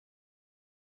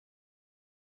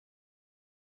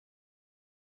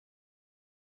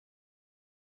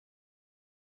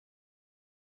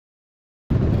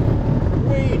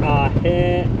are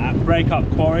here at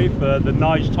Breakheart Quarry for the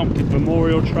Nigel Tompkins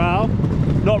Memorial Trail.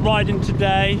 Not riding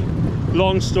today,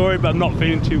 long story, but I'm not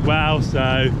feeling too well,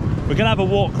 so we're gonna have a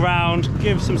walk around,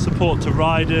 give some support to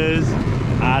riders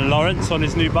and Laurence on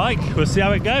his new bike. We'll see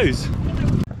how it goes.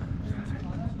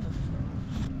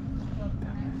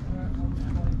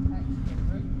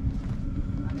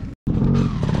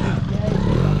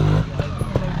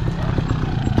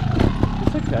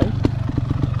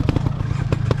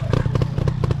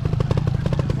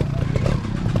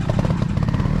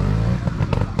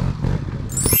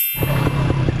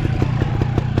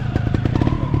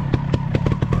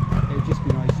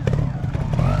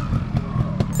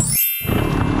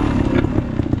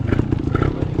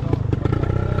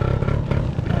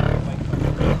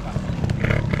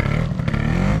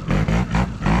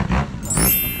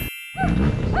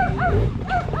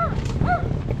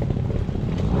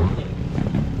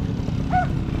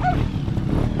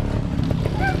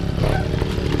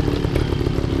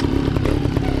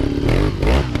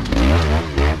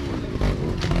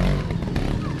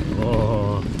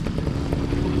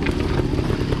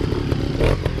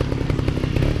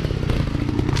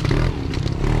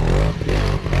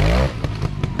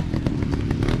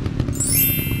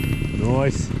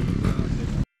 Nice.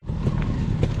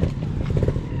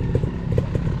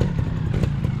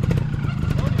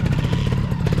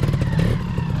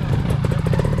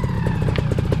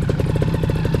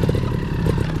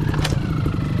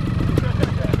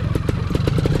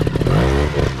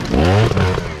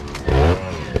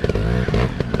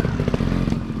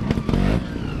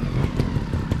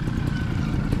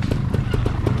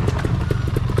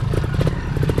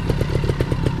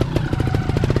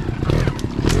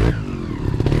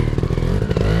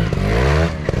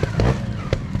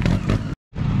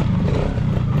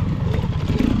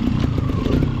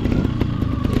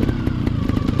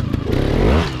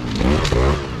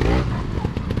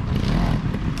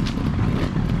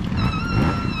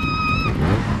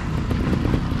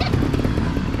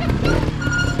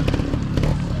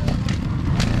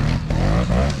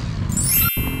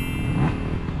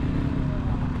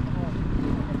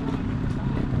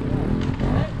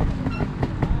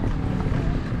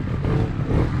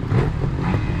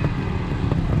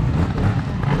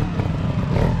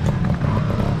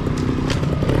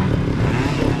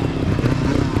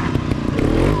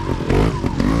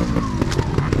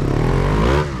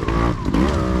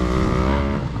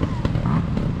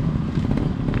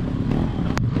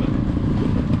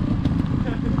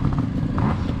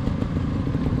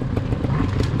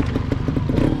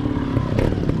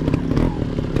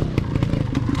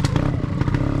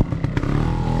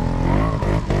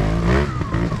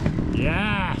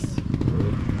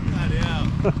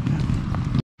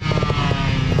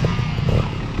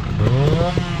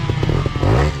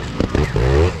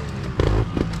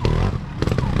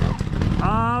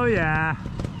 Oh yeah.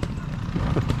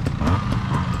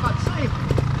 That's safe.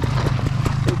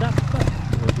 So that's fair.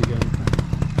 Where's he going?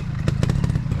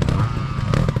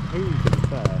 Ooh, to be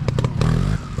fair.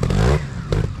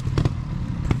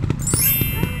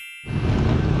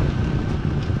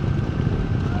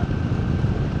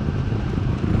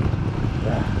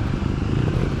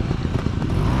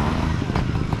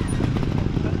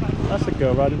 That's a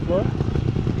girl riding floor.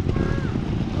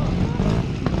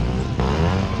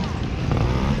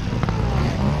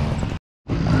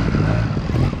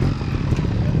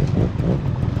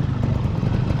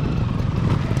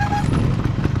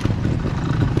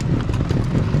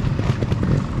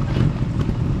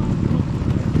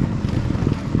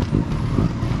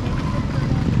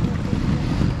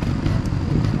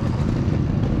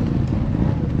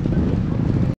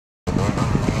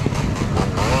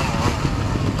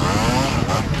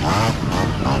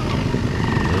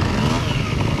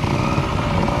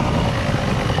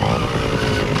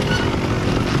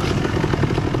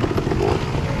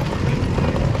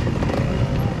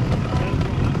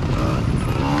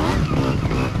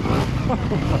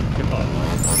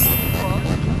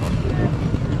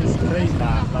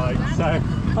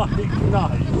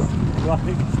 Nice, like.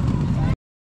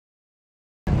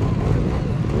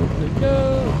 There we go.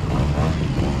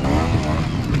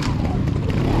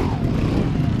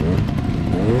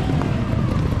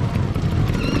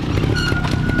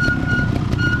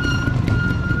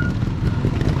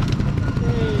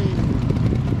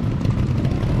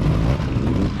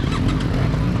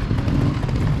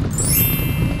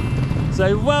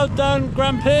 So well done,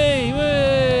 Grand Prix!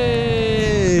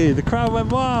 Whee! The crowd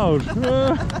went wild.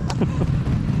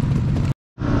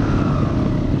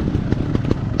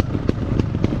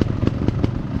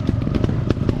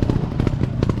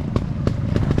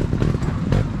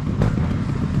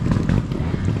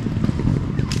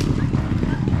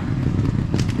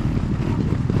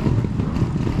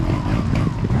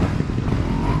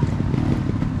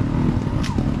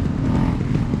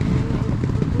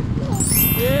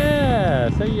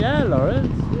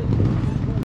 Laurence.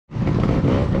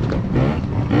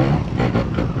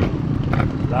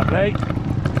 Lovely.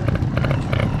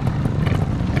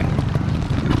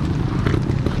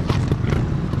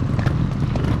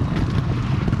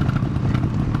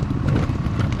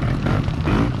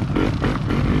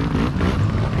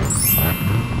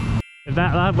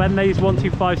 When these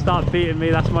 125 start beating me,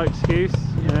 that's my excuse.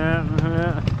 Yeah.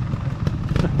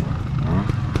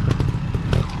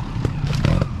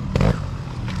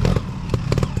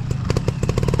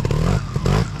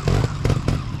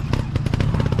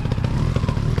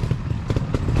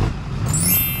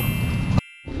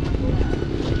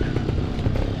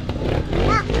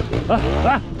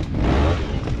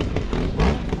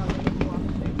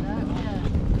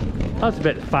 That's a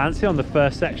bit fancy on the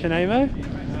first section, Amo.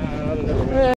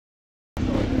 Yeah.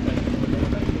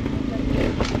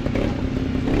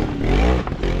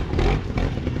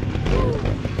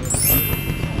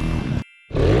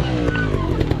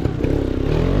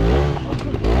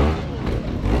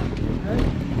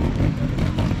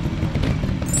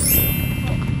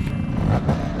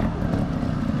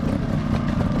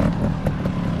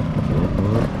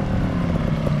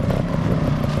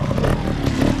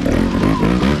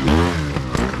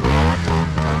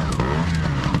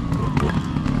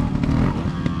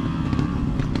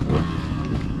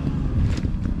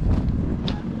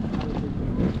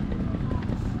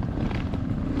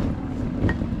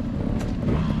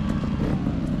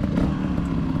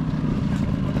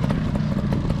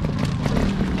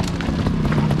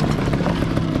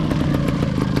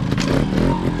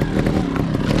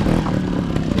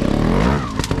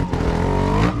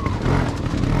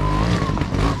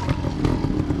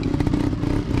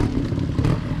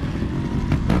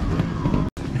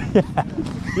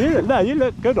 Yeah, you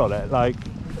look good on it. Like,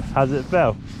 how's it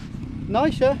feel?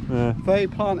 Nicer. Yeah. Very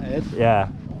planted. Yeah.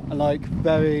 And like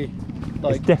very,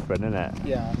 like, it's different, isn't it?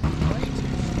 Yeah.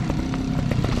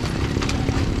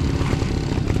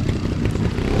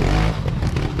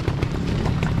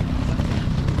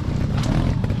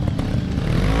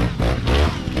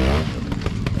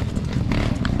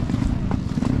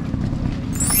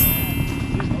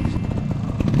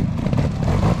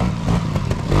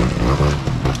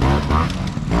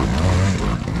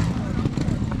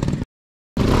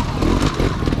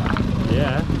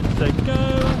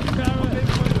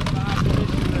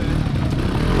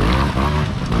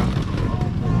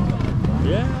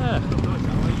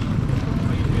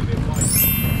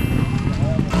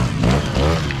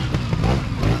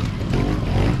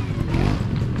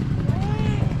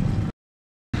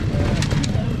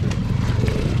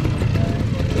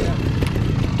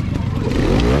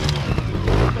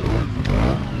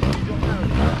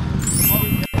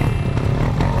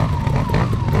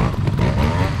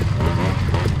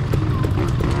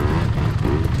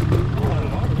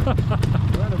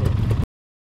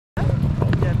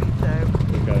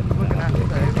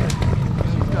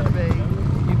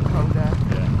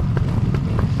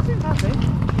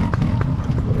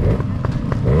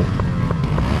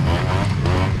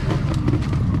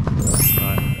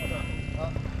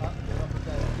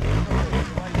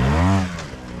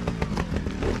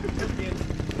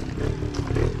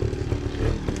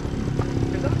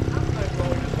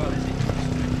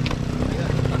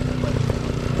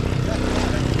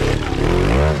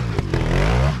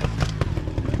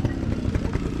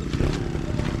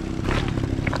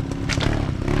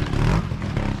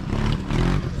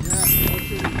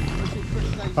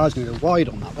 I was going to go wide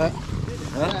on that bit.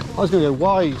 Yeah? I was going to go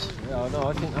wide. Yeah, no,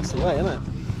 I think that's the way, isn't it?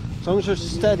 As long as you're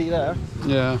steady there.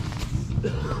 Yeah.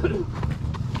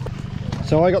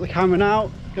 So I got the camera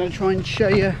now. Going to try and show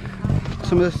you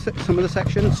some of the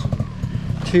sections.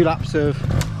 2 laps of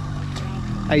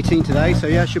 18 today, so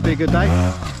yeah, should be a good day.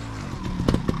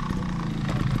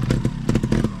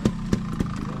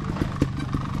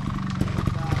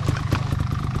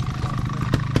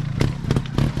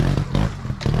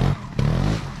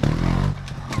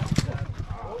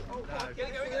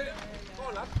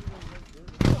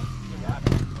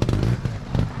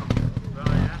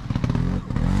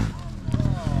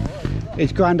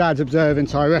 His granddad's observing,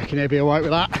 so I reckon he'll be alright with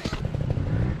that.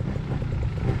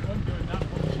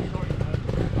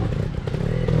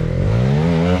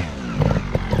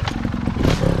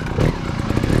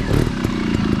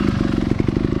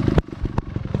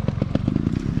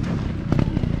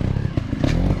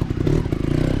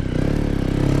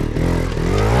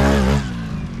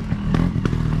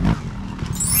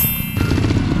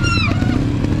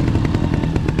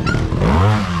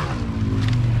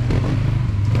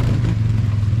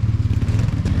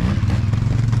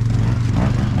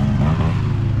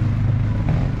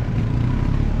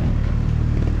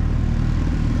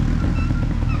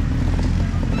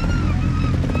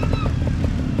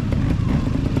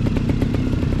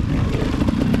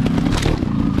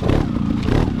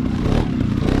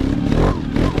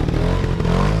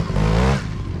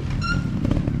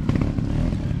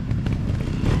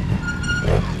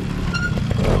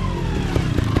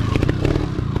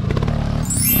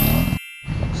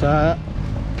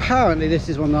 apparently this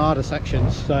is one of the harder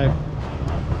sections, so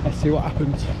let's see what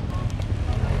happens.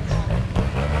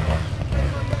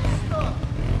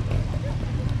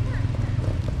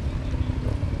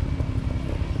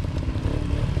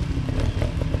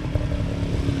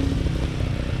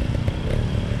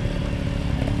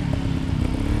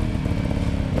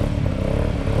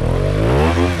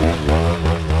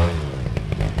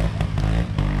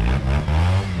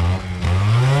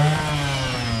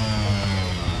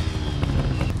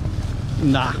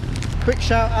 Nah. Quick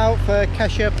shout out for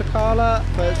Kesha Pakala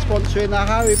for sponsoring the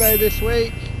Haribo this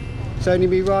week. It's only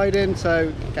me riding,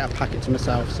 so get a packet to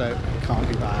myself, so can't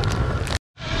be bad.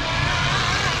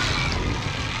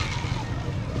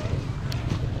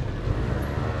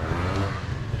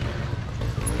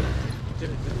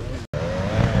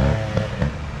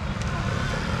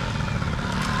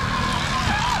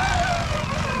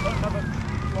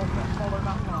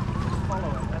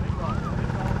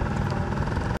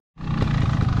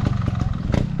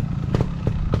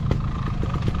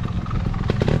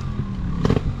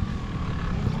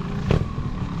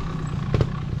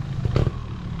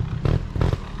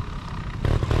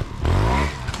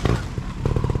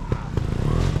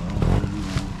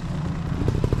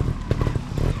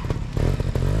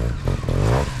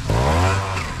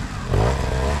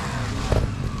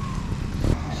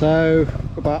 So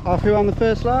about halfway around the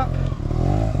first lap,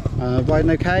 riding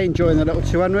okay, enjoying the little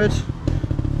 200.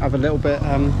 Have a little bit,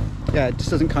 yeah, it just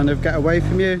doesn't kind of get away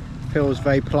from you. Feels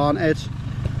very planted.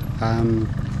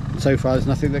 So far there's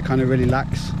nothing that kind of really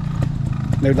lacks,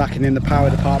 no lacking in the power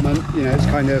department. You know, it's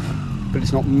kind of, but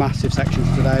it's not massive sections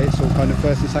today. It's all kind of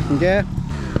first and second gear.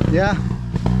 Yeah,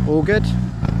 all good.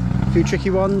 A few tricky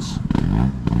ones,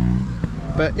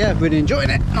 but yeah, really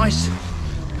enjoying it. Nice.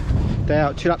 Day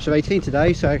out, 2 laps of 18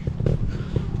 today, so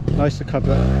nice to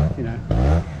cover, you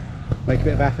know, make a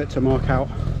bit of effort to mark out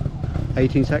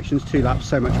 18 sections. 2 laps,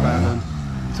 so much better than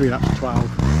 3 laps of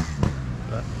 12.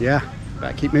 But yeah,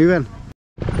 better keep moving.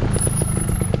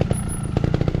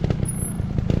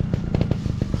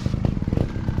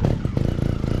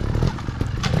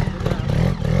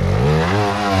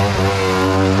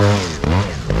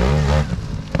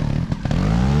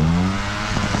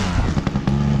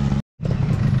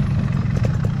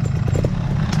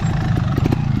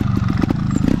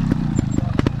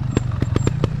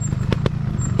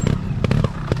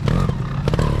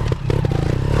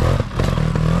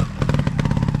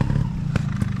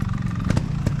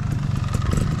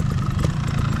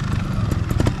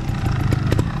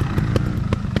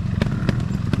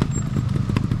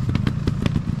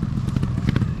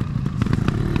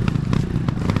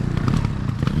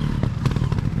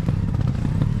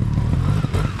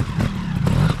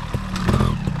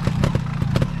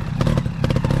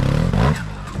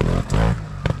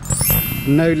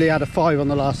 Nodley had a 5 on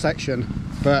the last section,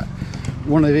 but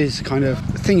one of his kind of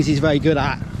things he's very good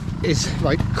at is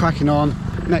like cracking on,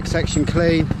 next section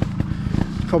clean.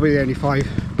 Probably the only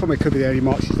 5, probably could be the only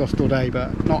marks he's lost all day,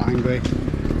 but not angry,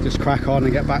 just crack on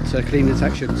and get back to cleaning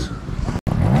sections.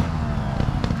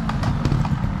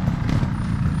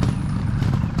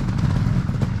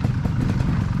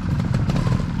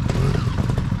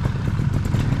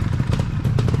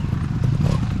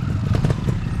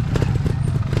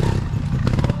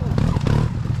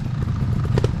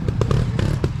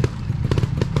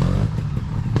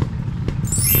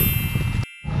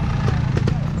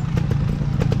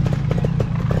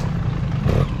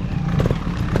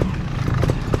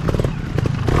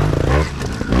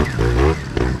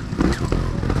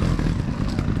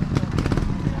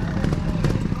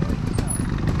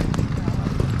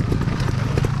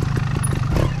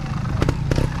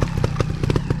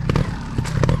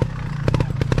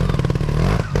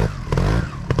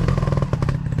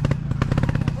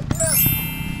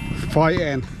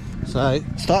 Fighting. So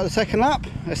start the second lap,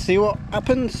 let's see what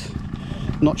happens.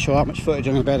 Not sure how much footage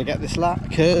I'm going to be able to get this lap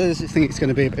because I think it's going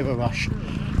to be a bit of a rush,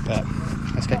 but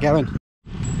let's get going.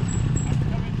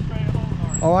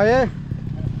 Oh, are you?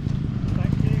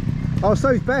 Thank you. Oh,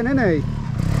 so's Ben, isn't he?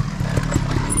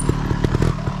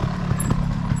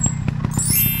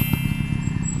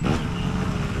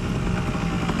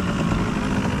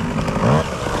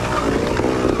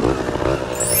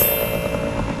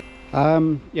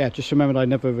 Yeah, just remembered I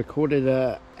never recorded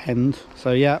an end,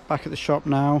 so yeah, back at the shop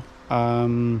now.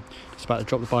 Just about to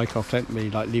drop the bike off. Don't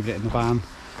really like leaving it in the van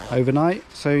overnight,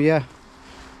 so yeah,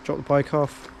 drop the bike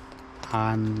off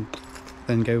and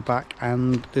then go back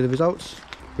and do the results.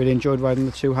 Really enjoyed riding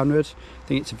the 200. I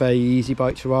think it's a very easy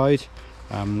bike to ride.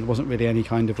 There wasn't really any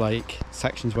kind of like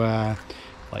sections where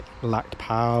like lacked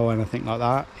power or anything like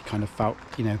that. It kind of felt,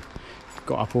 you know,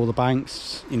 got up all the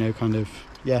banks, you know, kind of,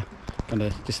 yeah, kind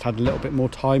of just had a little bit more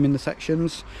time in the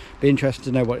sections. Be interested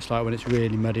to know what it's like when it's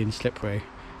really muddy and slippery.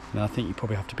 And I think you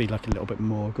probably have to be like a little bit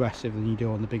more aggressive than you do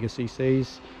on the bigger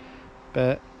CCs.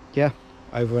 But yeah,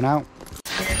 over and out.